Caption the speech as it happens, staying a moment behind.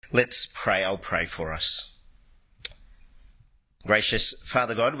Let's pray. I'll pray for us. Gracious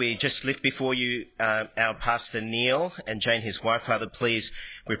Father God, we just lift before you our Pastor Neil and Jane, his wife. Father, please,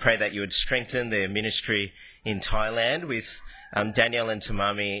 we pray that you would strengthen their ministry in Thailand with Daniel and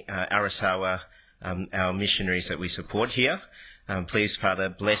Tamami Arasawa, our missionaries that we support here. Please, Father,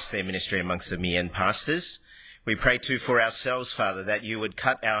 bless their ministry amongst the Mien pastors. We pray too for ourselves, Father, that you would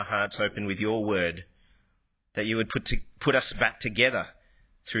cut our hearts open with your word, that you would put us back together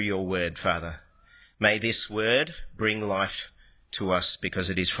through your word, Father. May this word bring life to us because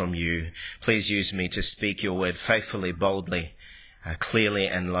it is from you. Please use me to speak your word faithfully, boldly, clearly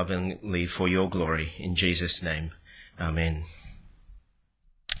and lovingly for your glory. In Jesus' name, amen.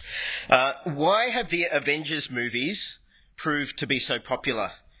 Why have the Avengers movies proved to be so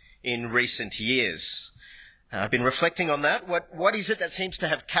popular in recent years? I've been reflecting on that. What is it that seems to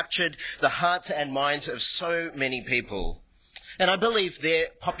have captured the hearts and minds of so many people? And I believe their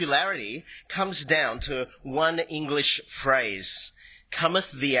popularity comes down to one English phrase: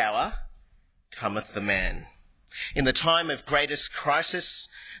 cometh the hour, cometh the man. In the time of greatest crisis,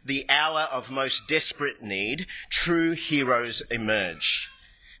 the hour of most desperate need, true heroes emerge.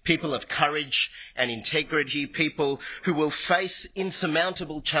 People of courage and integrity, people who will face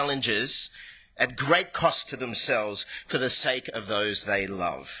insurmountable challenges at great cost to themselves for the sake of those they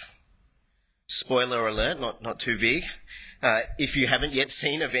love. Spoiler alert, not too big. If you haven't yet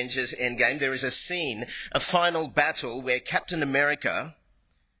seen Avengers Endgame, there is a scene, a final battle where Captain America,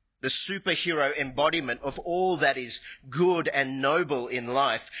 the superhero embodiment of all that is good and noble in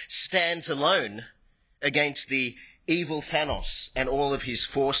life, stands alone against the evil Thanos and all of his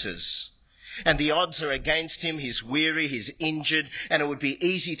forces. And the odds are against him. He's weary, he's injured, and it would be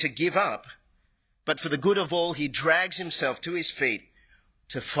easy to give up. But for the good of all, he drags himself to his feet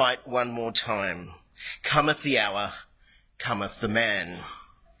to fight one more time. Cometh the hour, cometh the man.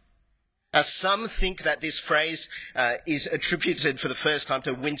 Some think that this phrase is attributed for the first time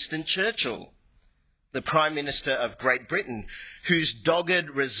to Winston Churchill, the Prime Minister of Great Britain, whose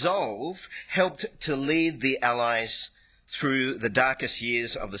dogged resolve helped to lead the Allies through the darkest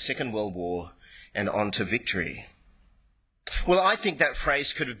years of the Second World War and on to victory. Well, I think that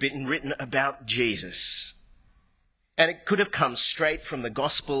phrase could have been written about Jesus, and it could have come straight from the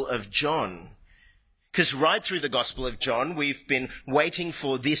Gospel of John. Because right through the Gospel of John, we've been waiting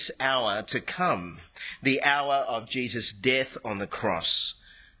for this hour to come, the hour of Jesus' death on the cross,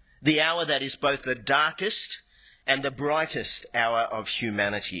 the hour that is both the darkest and the brightest hour of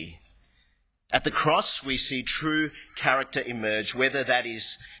humanity. At the cross, we see true character emerge, whether that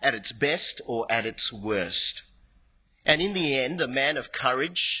is at its best or at its worst. And in the end, the man of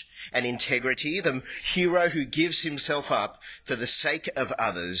courage and integrity, the hero who gives himself up for the sake of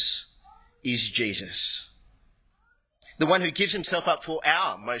others, is Jesus. The one who gives himself up for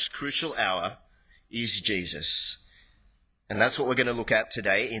our most crucial hour is Jesus. And that's what we're going to look at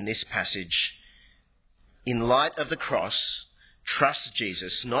today in this passage. In light of the cross, trust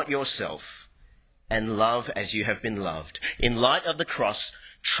Jesus, not yourself, and love as you have been loved. In light of the cross,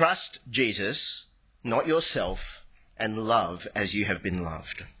 trust Jesus, not yourself, and love as you have been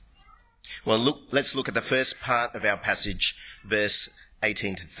loved. Well, let's look at the first part of our passage, verse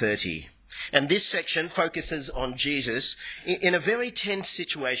 18 to 30. And this section focuses on Jesus in a very tense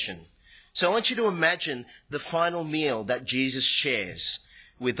situation. So I want you to imagine the final meal that Jesus shares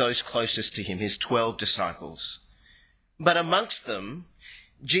with those closest to him, his 12 disciples. But amongst them,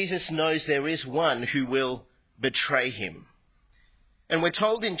 Jesus knows there is one who will betray him. And we're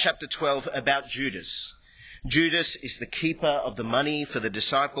told in chapter 12 about Judas. Judas is the keeper of the money for the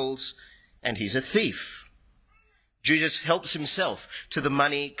disciples, and he's a thief. Judas helps himself to the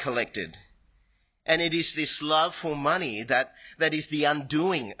money collected. And it is this love for money that is the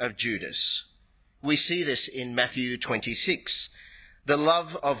undoing of Judas. We see this in Matthew 26. The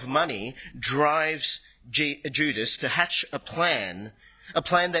love of money drives Judas to hatch a plan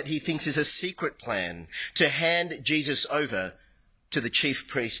that he thinks is a secret plan, to hand Jesus over to the chief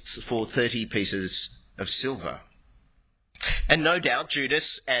priests for 30 pieces of silver. And no doubt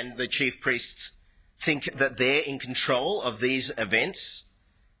Judas and the chief priests think that they're in control of these events.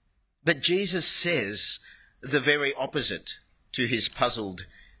 But Jesus says the very opposite to his puzzled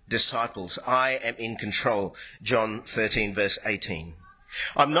disciples. I am in control. John 13, verse 18.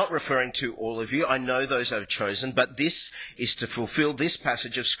 I'm not referring to all of you. I know those I've chosen, but this is to fulfill this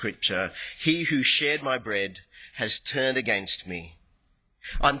passage of Scripture. He who shared my bread has turned against me.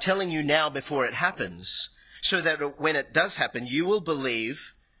 I'm telling you now before it happens, so that when it does happen, you will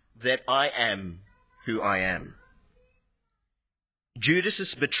believe that I am who I am.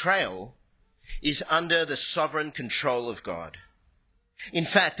 Judas's betrayal is under the sovereign control of God. In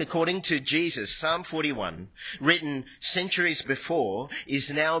fact, according to Jesus, Psalm 41, written centuries before,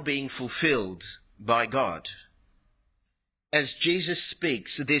 is now being fulfilled by God. As Jesus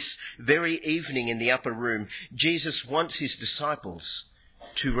speaks this very evening in the upper room, Jesus wants his disciples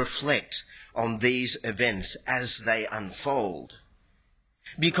to reflect on these events as they unfold,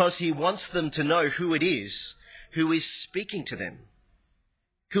 because he wants them to know who it is who is speaking to them,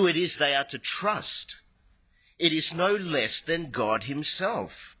 who it is they are to trust. It is no less than God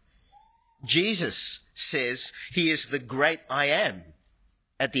himself. Jesus says he is the great I am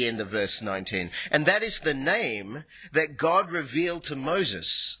at the end of verse 19. And that is the name that God revealed to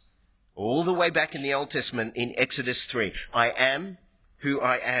Moses all the way back in the Old Testament in Exodus 3. I am who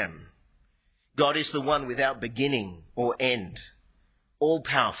I am. God is the one without beginning or end, all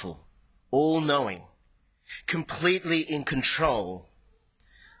powerful, all knowing, completely in control,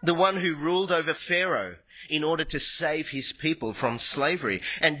 the one who ruled over Pharaoh in order to save his people from slavery.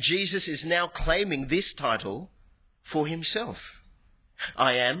 And Jesus is now claiming this title for himself.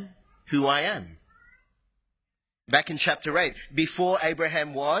 I am who I am. Back in chapter 8, before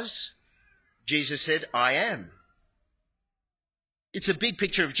Abraham was, Jesus said, I am. It's a big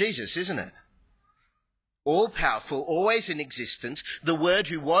picture of Jesus, isn't it? All powerful, always in existence, the Word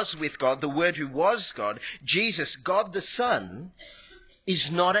who was with God, the Word who was God, Jesus, God the Son,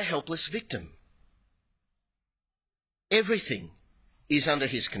 is not a helpless victim. Everything is under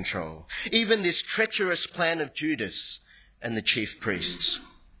his control, even this treacherous plan of Judas and the chief priests.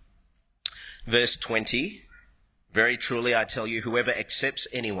 Verse 20, very truly I tell you, whoever accepts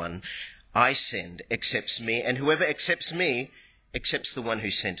anyone I send accepts me, and whoever accepts me accepts the one who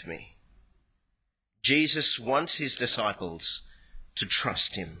sent me. Jesus wants his disciples to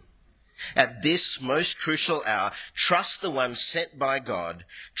trust him. At this most crucial hour, trust the one sent by God,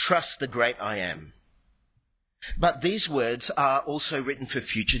 trust the great I am. But these words are also written for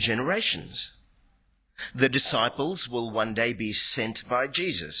future generations. The disciples will one day be sent by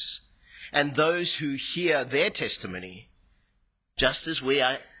Jesus, and those who hear their testimony, just as we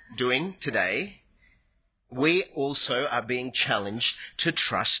are doing today, we also are being challenged to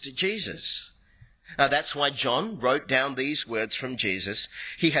trust Jesus. That's why John wrote down these words from Jesus.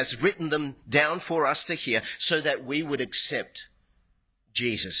 He has written them down for us to hear so that we would accept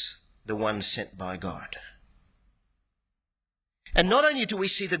Jesus, the one sent by God. And not only do we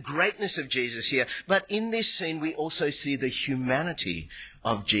see the greatness of Jesus here, but in this scene we also see the humanity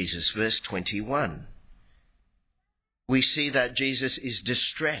of Jesus. Verse 21. We see that Jesus is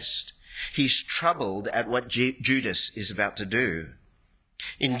distressed. He's troubled at what Judas is about to do.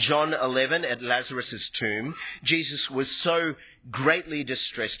 In John 11 at Lazarus' tomb, Jesus was so greatly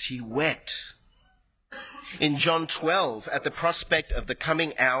distressed he wept. In John 12, at the prospect of the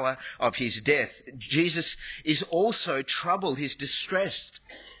coming hour of his death, Jesus is also troubled. He's distressed.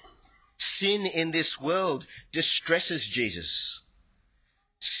 Sin in this world distresses Jesus.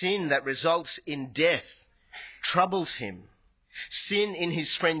 Sin that results in death troubles him. Sin in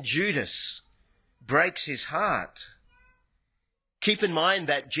his friend Judas breaks his heart. Keep in mind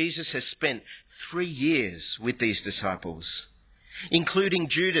that Jesus has spent 3 years with these disciples, including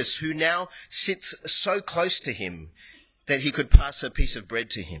Judas, who now sits so close to him that he could pass a piece of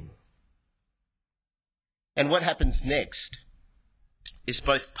bread to him. And what happens next is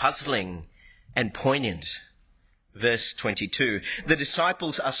both puzzling and poignant. Verse 22, the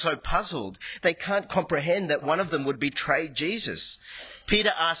disciples are so puzzled, they can't comprehend that one of them would betray Jesus.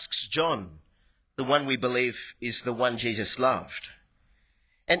 Peter asks John, the one we believe is the one Jesus loved.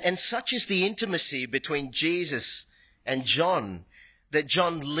 And such is the intimacy between Jesus and John that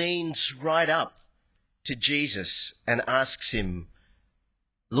John leans right up to Jesus and asks him,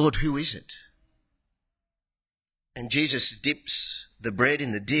 Lord, who is it? And Jesus dips the bread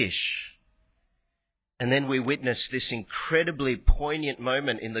in the dish. And then we witness this incredibly poignant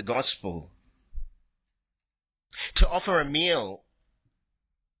moment in the gospel. To offer a meal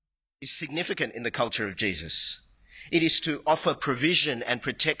is significant in the culture of Jesus. It is to offer provision and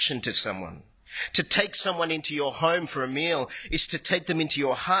protection to someone. To take someone into your home for a meal is to take them into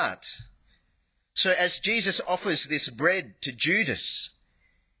your heart. So as Jesus offers this bread to Judas,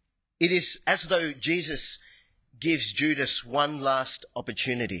 it is as though Jesus gives Judas one last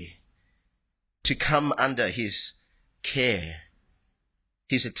opportunity to come under his care,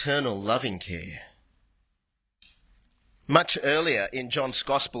 his eternal loving care. Much earlier in John's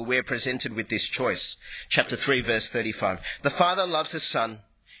Gospel, we're presented with this choice. Chapter 3, verse 35. The Father loves the Son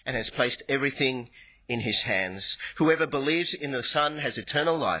and has placed everything in his hands. Whoever believes in the Son has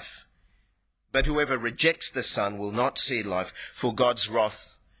eternal life, but whoever rejects the Son will not see life, for God's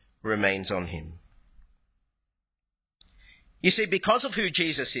wrath remains on him. You see, because of who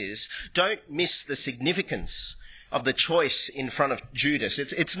Jesus is, don't miss the significance of the choice in front of Judas.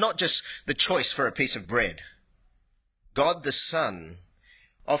 It's not just the choice for a piece of bread. God the Son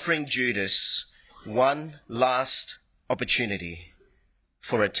offering Judas one last opportunity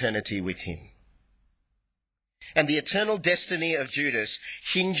for eternity with him. And the eternal destiny of Judas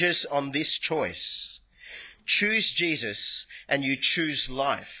hinges on this choice. Choose Jesus and you choose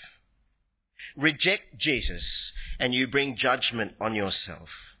life. Reject Jesus and you bring judgment on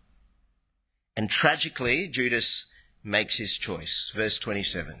yourself. And tragically, Judas makes his choice. Verse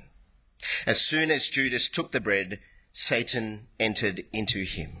 27. As soon as Judas took the bread, Satan entered into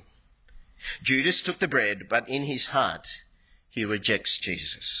him. Judas took the bread, but in his heart, he rejects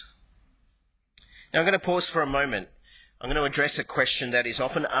Jesus. Now I'm going to pause for a moment. I'm going to address a question that is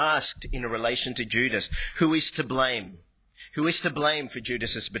often asked in relation to Judas. Who is to blame? Who is to blame for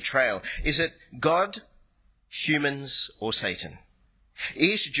Judas's betrayal? Is it God, humans, or Satan?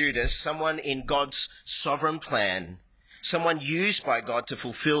 Is Judas someone in God's sovereign plan, someone used by God to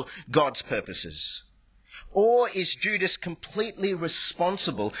fulfill God's purposes? Or is Judas completely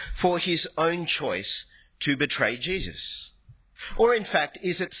responsible for his own choice to betray Jesus? Or in fact,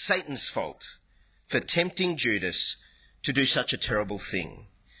 is it Satan's fault for tempting Judas to do such a terrible thing?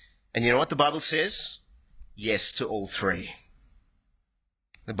 And you know what the Bible says? Yes to all three.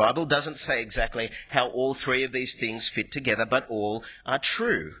 The Bible doesn't say exactly how all three of these things fit together, but all are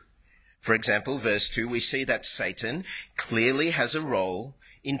true. For example, verse 2, we see that Satan clearly has a role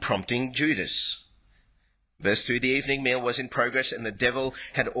in prompting Judas. Verse 2, the evening meal was in progress and the devil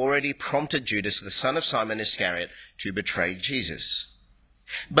had already prompted Judas, the son of Simon Iscariot, to betray Jesus.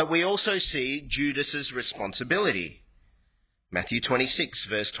 But we also see Judas's responsibility. Matthew 26,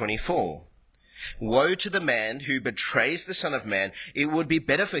 verse 24. Woe to the man who betrays the Son of Man. It would be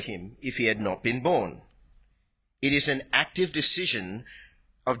better for him if he had not been born. It is an active decision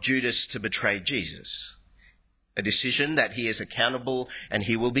of Judas to betray Jesus. A decision that he is accountable and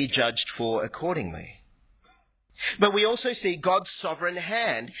he will be judged for accordingly. But we also see God's sovereign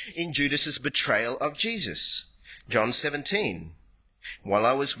hand in Judas's betrayal of Jesus. John 17. While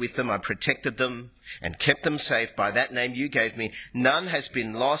I was with them, I protected them and kept them safe by that name you gave me. None has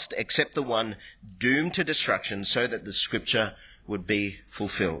been lost except the one doomed to destruction, so that the scripture would be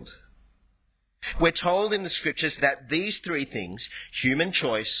fulfilled. We're told in the scriptures that these three things, human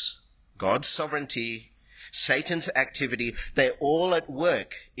choice, God's sovereignty, Satan's activity, they're all at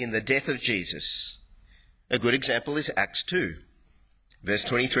work in the death of Jesus. A good example is Acts 2. Verse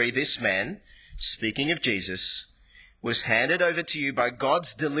 23, this man, speaking of Jesus, was handed over to you by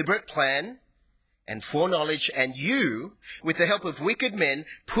God's deliberate plan and foreknowledge, and you, with the help of wicked men,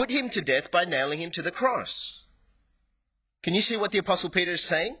 put him to death by nailing him to the cross. Can you see what the Apostle Peter is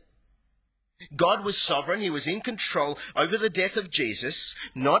saying? God was sovereign. He was in control over the death of Jesus,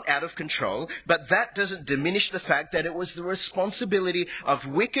 not out of control. But that doesn't diminish the fact that it was the responsibility of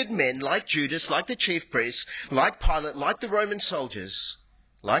wicked men like Judas, like the chief priests, like Pilate, like the Roman soldiers,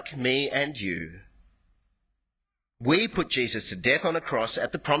 like me and you. We put Jesus to death on a cross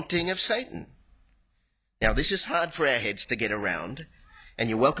at the prompting of Satan. Now, this is hard for our heads to get around, and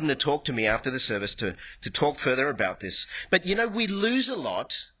you're welcome to talk to me after the service to talk further about this. But, you know, we lose a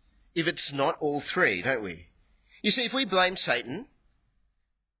lot if it's not all three, don't we? You see, if we blame Satan,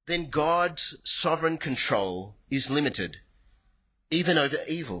 then God's sovereign control is limited, even over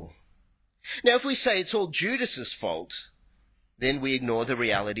evil. Now, if we say it's all Judas's fault, then we ignore the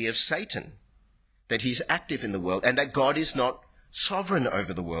reality of Satan, that he's active in the world and that God is not sovereign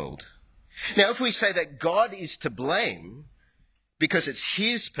over the world. Now, if we say that God is to blame because it's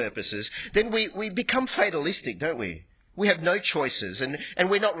his purposes, then we become fatalistic, don't we? We have no choices and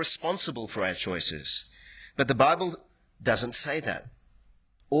we're not responsible for our choices. But the Bible doesn't say that.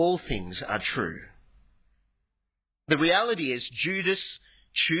 All things are true. The reality is Judas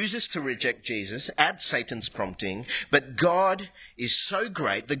chooses to reject Jesus at Satan's prompting, but God is so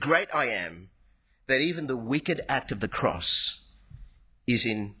great, the great I am, that even the wicked act of the cross is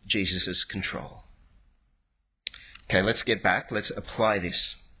in Jesus' control. Okay, let's get back. Let's apply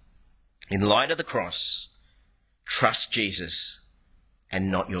this. In light of the cross, trust Jesus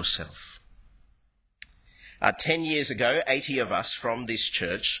and not yourself. 10 years ago, 80 of us from this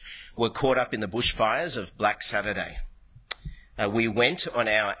church were caught up in the bushfires of Black Saturday. We went on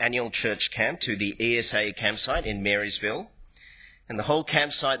our annual church camp to the ESA campsite in Marysville, and the whole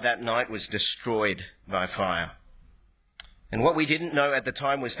campsite that night was destroyed by fire. And what we didn't know at the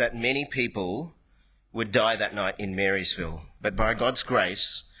time was that many people would die that night in Marysville. But by God's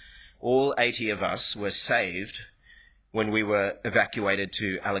grace, all 80 of us were saved when we were evacuated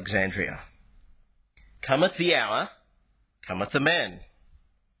to Alexandria. Cometh the hour, cometh a man.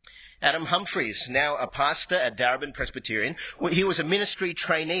 Adam Humphreys, now a pastor at Darebin Presbyterian. He was a ministry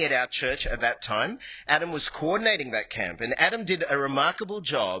trainee at our church at that time. Adam was coordinating that camp, and Adam did a remarkable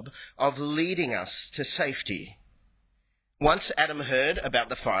job of leading us to safety. Once Adam heard about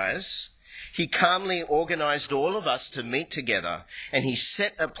the fires, he calmly organised all of us to meet together, and he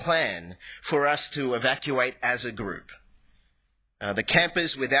set a plan for us to evacuate as a group. The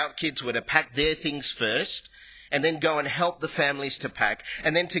campers without kids were to pack their things first, and then go and help the families to pack.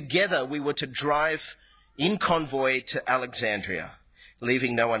 And then together we were to drive in convoy to Alexandria,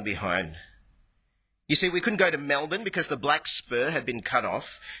 leaving no one behind. You see, we couldn't go to Melbourne because the Black Spur had been cut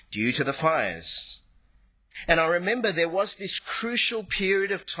off due to the fires. And I remember there was this crucial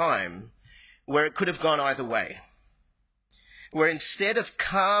period of time where it could have gone either way, where instead of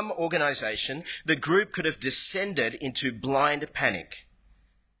calm organisation, the group could have descended into blind panic.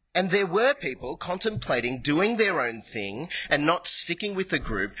 And there were people contemplating doing their own thing and not sticking with the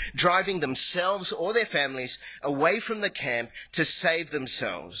group, driving themselves or their families away from the camp to save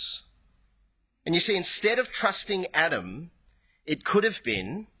themselves. And you see, instead of trusting Adam, it could have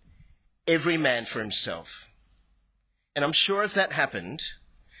been every man for himself. And I'm sure if that happened,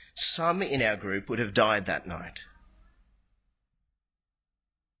 some in our group would have died that night.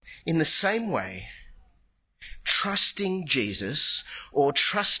 In the same way, trusting Jesus or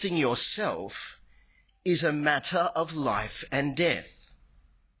trusting yourself is a matter of life and death,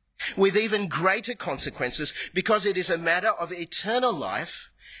 with even greater consequences because it is a matter of eternal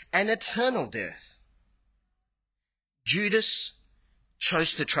life and eternal death. Judas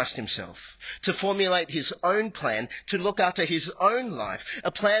chose to trust himself, to formulate his own plan, to look after his own life,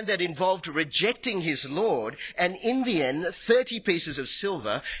 a plan that involved rejecting his Lord, and in the end, 30 pieces of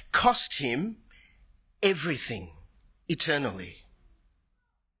silver cost him everything eternally.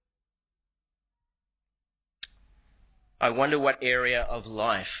 I wonder what area of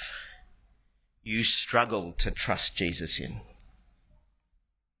life you struggle to trust Jesus in.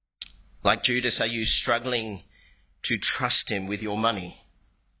 Like Judas, are you struggling to trust him with your money?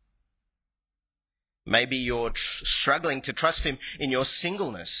 Maybe you're struggling to trust him in your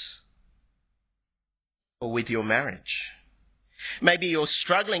singleness or with your marriage. Maybe you're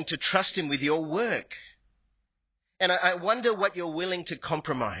struggling to trust him with your work. And I wonder what you're willing to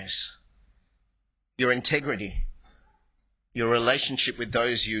compromise. Your integrity, your relationship with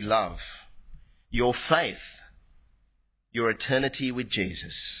those you love, your faith, your eternity with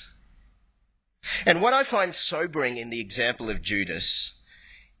Jesus. And what I find sobering in the example of Judas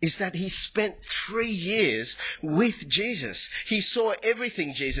is that he spent 3 years with Jesus. He saw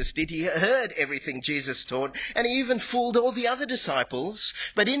everything Jesus did. He heard everything Jesus taught, and he even fooled all the other disciples.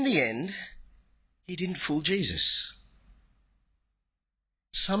 But in the end, he didn't fool Jesus.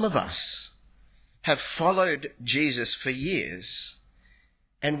 Some of us have followed Jesus for years,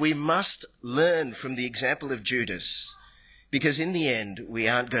 and we must learn from the example of Judas, because in the end, we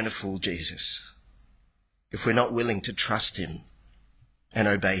aren't going to fool Jesus if we're not willing to trust him and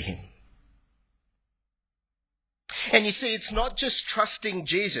obey him. And you see, it's not just trusting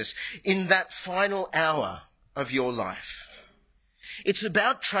Jesus in that final hour of your life. It's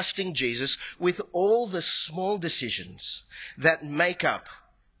about trusting Jesus with all the small decisions that make up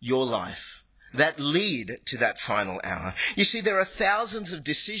your life, that lead to that final hour. You see, there are thousands of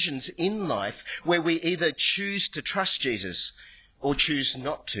decisions in life where we either choose to trust Jesus or choose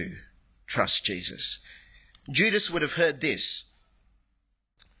not to trust Jesus. Judas would have heard this.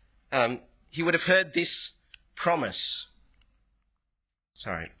 He would have heard this promise.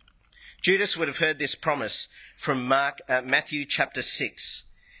 Judas would have heard this promise from Matthew chapter 6.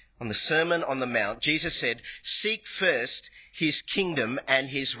 On the Sermon on the Mount, Jesus said, "Seek first his kingdom and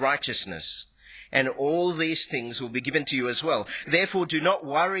his righteousness, and all these things will be given to you as well. Therefore, do not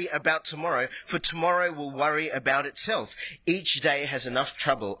worry about tomorrow, for tomorrow will worry about itself. Each day has enough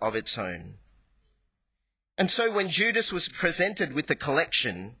trouble of its own." And so when Judas was presented with the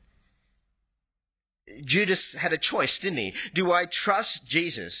collection, Judas had a choice, didn't he? Do I trust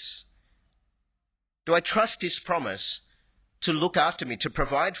Jesus? Do I trust his promise to look after me, to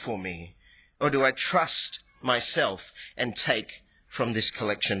provide for me? Or do I trust myself and take from this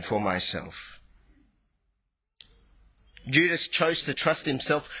collection for myself? Judas chose to trust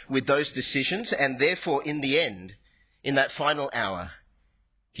himself with those decisions, and therefore, in the end, in that final hour,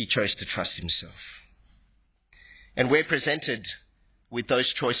 he chose to trust himself. And we're presented with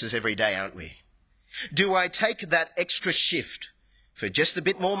those choices every day, aren't we? Do I take that extra shift for just a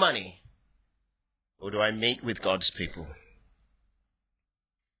bit more money, or do I meet with God's people?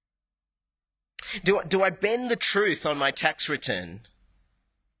 Do I bend the truth on my tax return,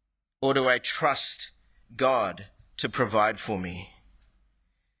 or do I trust God to provide for me?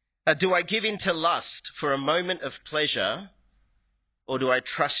 Do I give in to lust for a moment of pleasure, or do I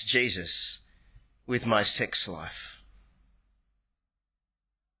trust Jesus with my sex life?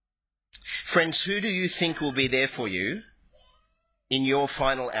 Friends, who do you think will be there for you in your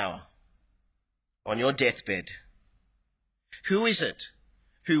final hour, on your deathbed? Who is it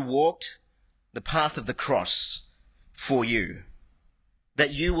who walked the path of the cross for you,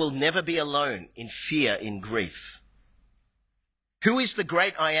 that you will never be alone in fear, in grief? Who is the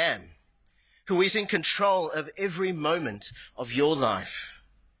great I am, who is in control of every moment of your life?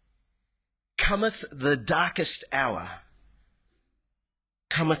 Cometh the darkest hour,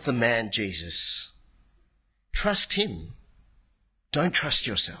 cometh the man Jesus. Trust him. Don't trust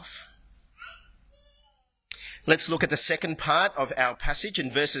yourself. Let's look at the second part of our passage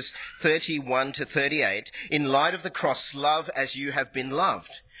in verses 31 to 38. In light of the cross, love as you have been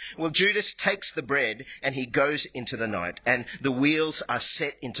loved. Well, Judas takes the bread and he goes into the night, and the wheels are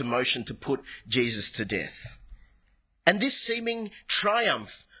set into motion to put Jesus to death. And this seeming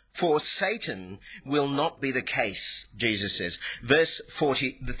triumph for Satan will not be the case, Jesus says. Verse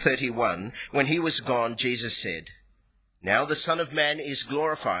 31, when he was gone, Jesus said, "Now the Son of Man is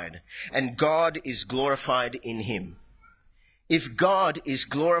glorified, and God is glorified in him. If God is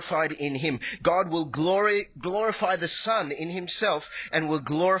glorified in him, God will glorify the Son in himself and will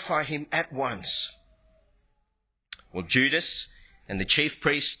glorify him at once." Well, Judas and the chief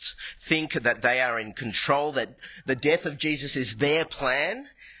priests think that they are in control, that the death of Jesus is their plan,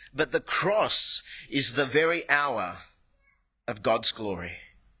 but the cross is the very hour of God's glory.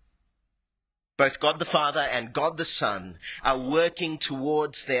 Both God the Father and God the Son are working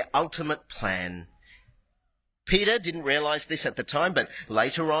towards their ultimate plan. Peter didn't realize this at the time, but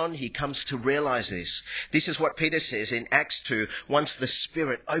later on he comes to realize this. This is what Peter says in Acts 2, once the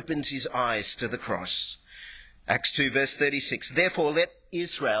Spirit opens his eyes to the cross. Acts 2 verse 36, "Therefore let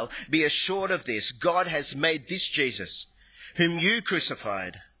Israel be assured of this, God has made this Jesus, whom you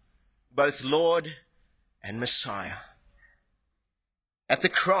crucified, both Lord and Messiah." At the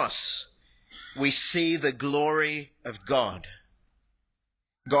cross, we see the glory of God.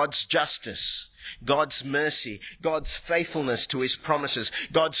 God's justice, God's mercy, God's faithfulness to his promises,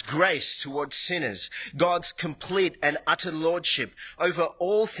 God's grace towards sinners, God's complete and utter lordship over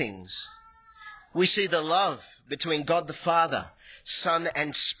all things. We see the love between God the Father, Son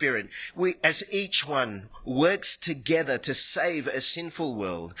and Spirit, as each one works together to save a sinful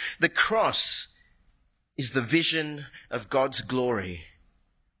world. The cross is the vision of God's glory.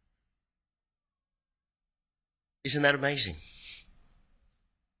 Isn't that amazing?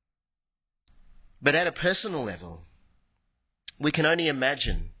 But at a personal level, we can only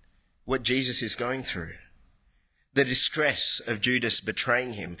imagine what Jesus is going through. The distress of Judas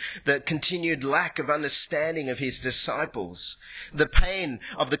betraying him, the continued lack of understanding of his disciples, the pain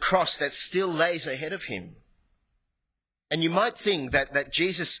of the cross that still lays ahead of him. And you might think that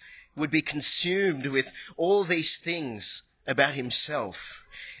Jesus would be consumed with all these things about himself,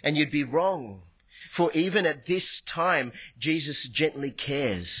 and you'd be wrong. For even at this time, Jesus gently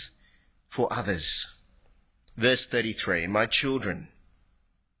cares for others. Verse 33, "My children,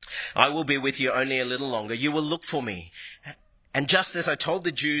 I will be with you only a little longer. You will look for me. And just as I told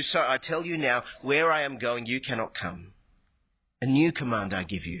the Jews, so I tell you now, where I am going, you cannot come. A new command I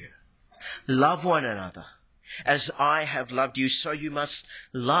give you. Love one another. As I have loved you, so you must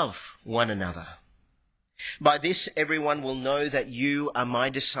love one another. By this, everyone will know that you are my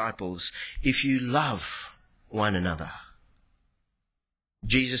disciples, if you love one another."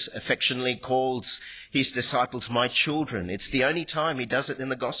 Jesus affectionately calls his disciples my children. It's the only time he does it in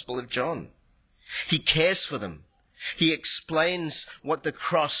the Gospel of John. He cares for them. He explains what the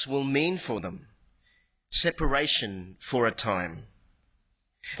cross will mean for them. Separation for a time.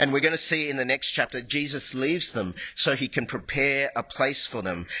 And we're going to see in the next chapter, Jesus leaves them so he can prepare a place for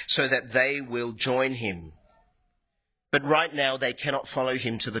them so that they will join him. But right now they cannot follow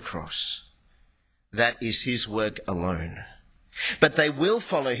him to the cross. That is his work alone. But they will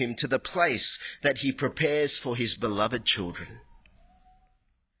follow him to the place that he prepares for his beloved children.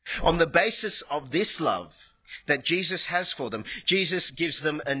 On the basis of this love that Jesus has for them, Jesus gives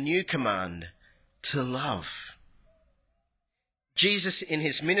them a new command: to love. Jesus in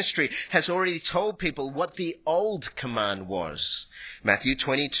his ministry has already told people what the old command was. Matthew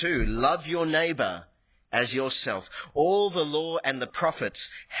 22, love your neighbor as yourself. All the law and the prophets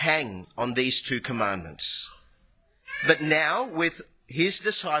hang on these two commandments. But now, with his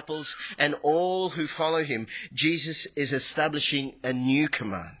disciples and all who follow him, Jesus is establishing a new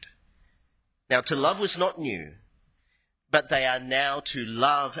command. Now, to love was not new, but they are now to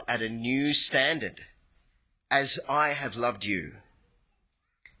love at a new standard. as I have loved you.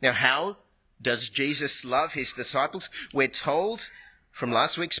 Now, how does Jesus love his disciples? We're told from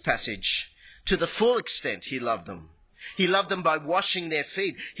last week's passage, to the full extent he loved them. He loved them by washing their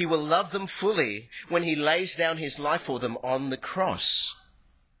feet. He will love them fully when he lays down his life for them on the cross.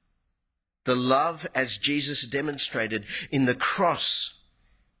 The love as Jesus demonstrated in the cross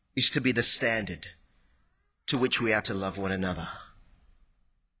is to be the standard to which we are to love one another.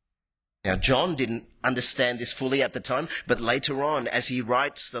 Now, John didn't understand this fully at the time, but later on, as he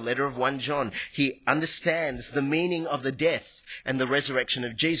writes the letter of 1 John, he understands the meaning of the death and the resurrection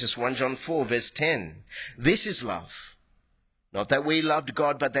of Jesus. 1 John 4, verse 10. This is love. Not that we loved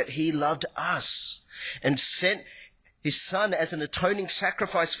God, but that he loved us and sent his Son as an atoning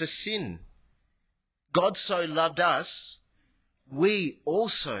sacrifice for sin. God so loved us, we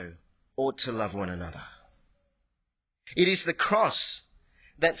also ought to love one another. It is the cross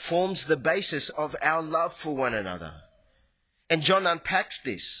that forms the basis of our love for one another. And John unpacks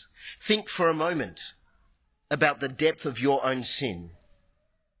this. Think for a moment about the depth of your own sin.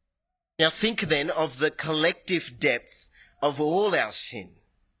 Now think then of the collective depth of all our sin.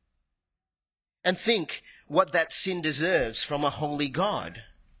 And think what that sin deserves from a holy God.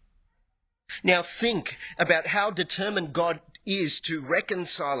 Now think about how determined God is to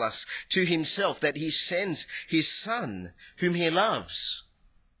reconcile us to himself, that he sends his Son, whom he loves.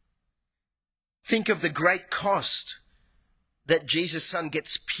 Think of the great cost that Jesus' Son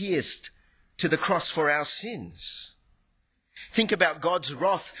gets pierced to the cross for our sins. Think about God's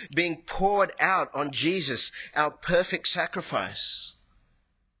wrath being poured out on Jesus, our perfect sacrifice.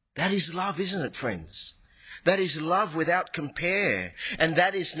 That is love, isn't it, friends? That is love without compare. And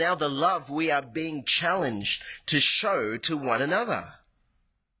that is now the love we are being challenged to show to one another.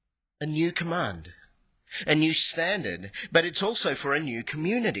 A new command, a new standard, but it's also for a new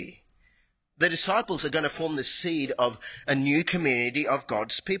community. The disciples are going to form the seed of a new community of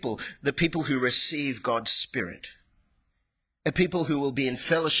God's people, the people who receive God's Spirit, a people who will be in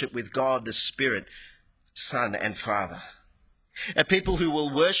fellowship with God, the Spirit, Son and Father, a people who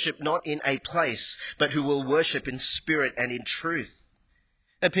will worship not in a place, but who will worship in spirit and in truth,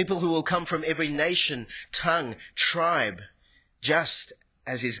 a people who will come from every nation, tongue, tribe, just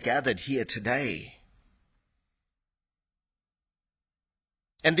as is gathered here today.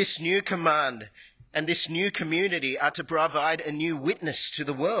 And this new command and this new community are to provide a new witness to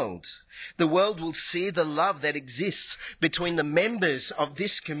the world. The world will see the love that exists between the members of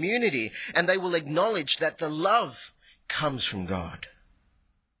this community, and they will acknowledge that the love comes from God.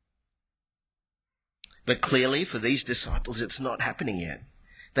 But clearly for these disciples, it's not happening yet.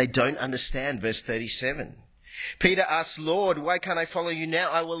 They don't understand verse 37. Peter asked, Lord, why can't I follow you now?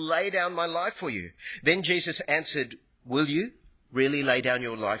 I will lay down my life for you. Then Jesus answered, will you really lay down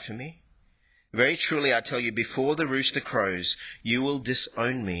your life for me? Very truly, I tell you, before the rooster crows, you will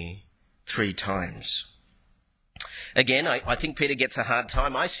disown me 3 times. Again, I think Peter gets a hard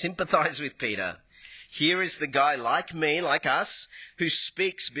time. I sympathize with Peter. Here is the guy like me, like us, who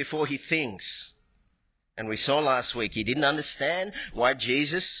speaks before he thinks. And we saw last week he didn't understand why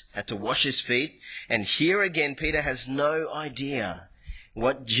Jesus had to wash his feet. And here again, Peter has no idea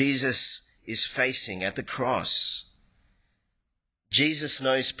what Jesus is facing at the cross. Jesus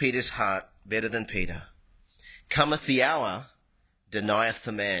knows Peter's heart better than Peter. Cometh the hour, denieth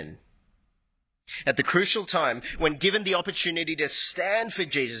the man. At the crucial time, when given the opportunity to stand for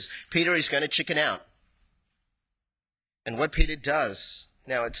Jesus, Peter is going to chicken out. And what Peter does,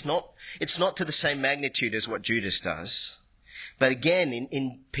 now it's not to the same magnitude as what Judas does. But again,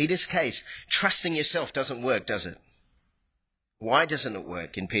 in Peter's case, trusting yourself doesn't work, does it? Why doesn't it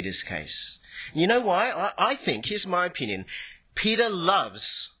work in Peter's case? You know why? I think, here's my opinion, Peter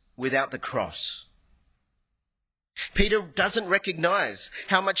loves without the cross. Peter doesn't recognize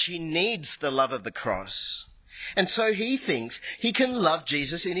how much he needs the love of the cross. And so he thinks he can love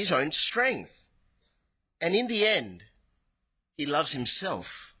Jesus in his own strength. And in the end, he loves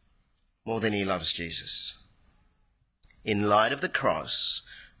himself more than he loves Jesus. In light of the cross,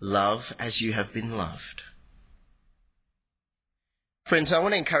 love as you have been loved. Friends, I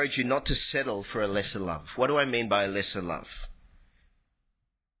want to encourage you not to settle for a lesser love. What do I mean by a lesser love?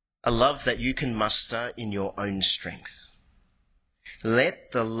 A love that you can muster in your own strength.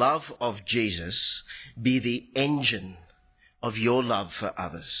 Let the love of Jesus be the engine of your love for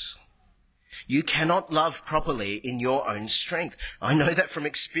others. You cannot love properly in your own strength. I know that from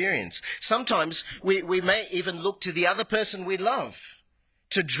experience. Sometimes we may even look to the other person we love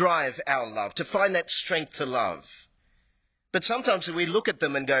to drive our love, to find that strength to love. But sometimes we look at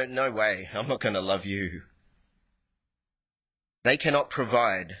them and go, no way, I'm not going to love you. They cannot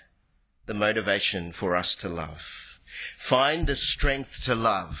provide the motivation for us to love. Find the strength to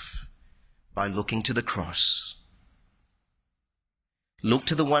love by looking to the cross. Look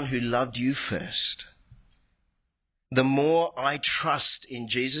to the one who loved you first. The more I trust in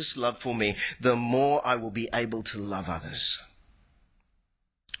Jesus' love for me, the more I will be able to love others.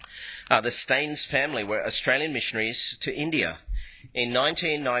 The Staines family were Australian missionaries to India. In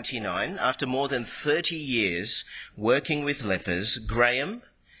 1999, after more than 30 years working with lepers, Graham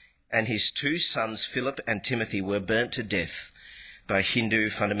and his two sons, Philip and Timothy, were burnt to death by Hindu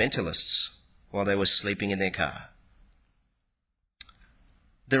fundamentalists while they were sleeping in their car.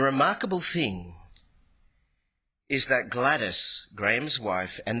 The remarkable thing is that Gladys, Graham's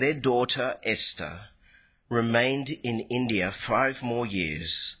wife, and their daughter Esther remained in India 5 more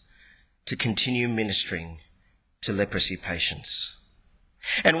years to continue ministering to leprosy patients.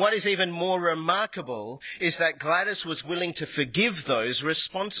 And what is even more remarkable is that Gladys was willing to forgive those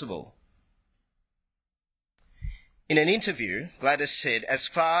responsible. In an interview, Gladys said, "As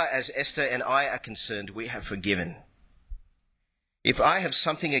far as Esther and I are concerned, we have forgiven. If I have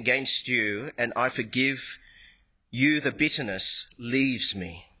something against you and I forgive you, the bitterness leaves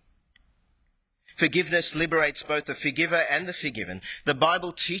me." Forgiveness liberates both the forgiver and the forgiven. The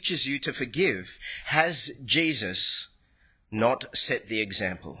Bible teaches you to forgive. Has Jesus not set the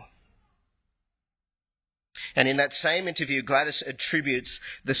example? And in that same interview, Gladys attributes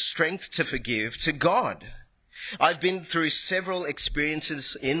the strength to forgive to God. I've been through several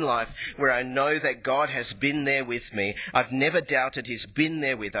experiences in life where I know that God has been there with me. I've never doubted He's been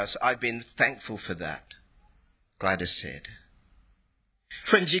there with us. I've been thankful for that, Gladys said.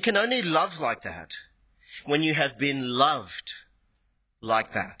 Friends, you can only love like that when you have been loved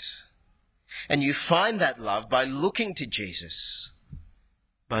like that. And you find that love by looking to Jesus,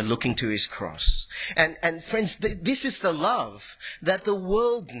 by looking to His cross. And friends, this is the love that the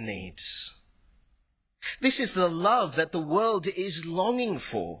world needs. This is the love that the world is longing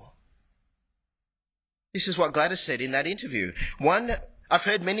for. This is what Gladys said in that interview. I've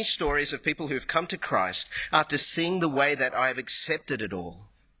heard many stories of people who've come to Christ after seeing the way that I have accepted it all.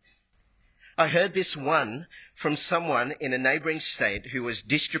 I heard this one from someone in a neighbouring state who was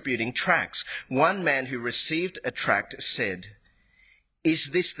distributing tracts. One man who received a tract said,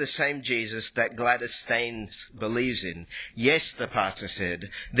 "Is this the same Jesus that Gladys Staines believes in?" "Yes," the pastor said.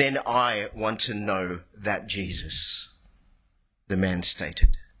 "Then I want to know that Jesus," the man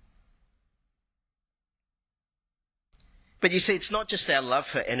stated. But you see, it's not just our love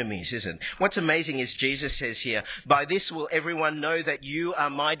for enemies, is it? What's amazing is Jesus says here, "By this will everyone know that you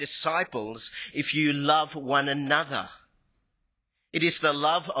are my disciples if you love one another." It is the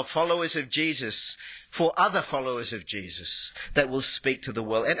love of followers of Jesus for other followers of Jesus that will speak to the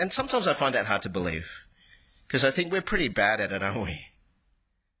world. And sometimes I find that hard to believe, because I think we're pretty bad at it, aren't we?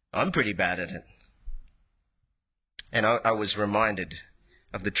 I'm pretty bad at it. And I was reminded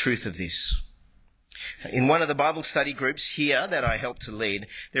of the truth of this. In one of the Bible study groups here that I helped to lead,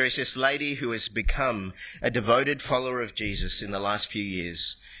 there is this lady who has become a devoted follower of Jesus in the last few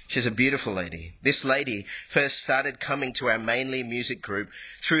years. She's a beautiful lady. This lady first started coming to our Mainly music group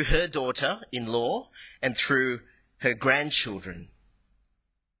through her daughter-in-law and through her grandchildren.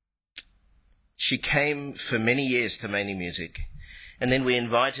 She came for many years to Mainly Music, and then we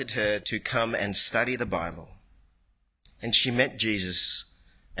invited her to come and study the Bible. And she met Jesus,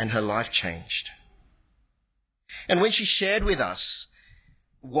 and her life changed. And when she shared with us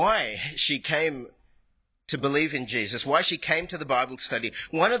why she came to believe in Jesus, why she came to the Bible study,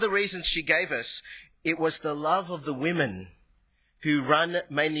 one of the reasons she gave us, it was the love of the women who run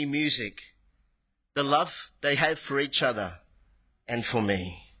Mainly Music, the love they have for each other and for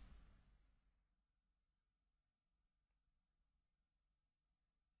me.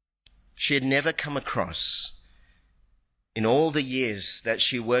 She had never come across, in all the years that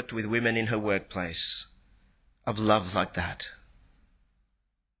she worked with women in her workplace, of love like that.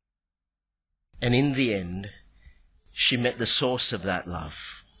 And in the end, she met the source of that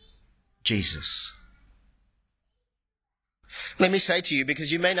love, Jesus. Let me say to you,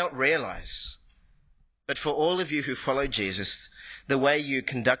 because you may not realize, but for all of you who follow Jesus, the way you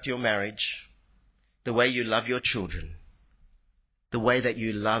conduct your marriage, the way you love your children, the way that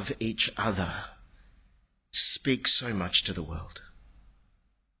you love each other, speaks so much to the world.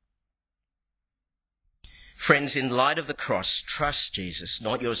 Friends, in light of the cross, trust Jesus,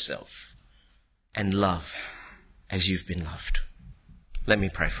 not yourself, and love as you've been loved. Let me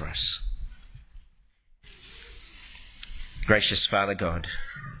pray for us. Gracious Father God,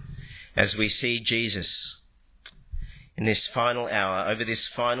 as we see Jesus in this final hour, over this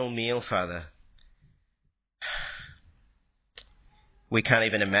final meal, Father, We can't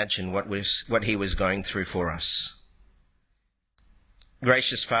even imagine what he was going through for us.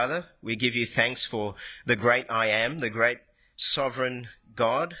 Gracious Father, we give you thanks for the great I Am, the great sovereign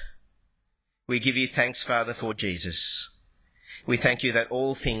God. We give you thanks, Father, for Jesus. We thank you that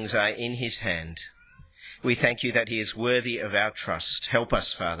all things are in his hand. We thank you that he is worthy of our trust. Help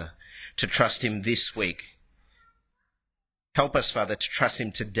us, Father, to trust him this week. Help us, Father, to trust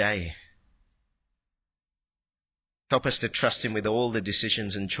him today. Help us to trust him with all the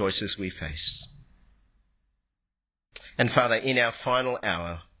decisions and choices we face. And Father, in our final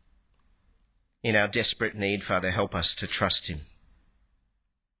hour, in our desperate need, Father, help us to trust him.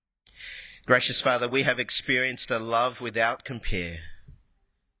 Gracious Father, we have experienced a love without compare.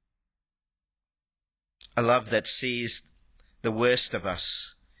 A love that sees the worst of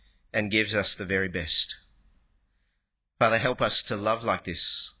us and gives us the very best. Father, help us to love like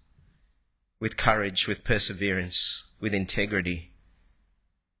this, with courage, with perseverance, with integrity,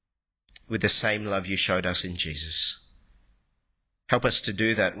 with the same love you showed us in Jesus. Help us to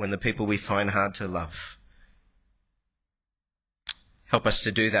do that when the people we find hard to love. Help us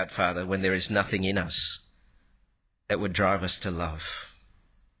to do that, Father, when there is nothing in us that would drive us to love.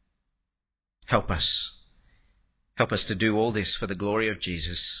 Help us. Help us to do all this for the glory of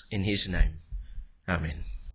Jesus. In his name. Amen.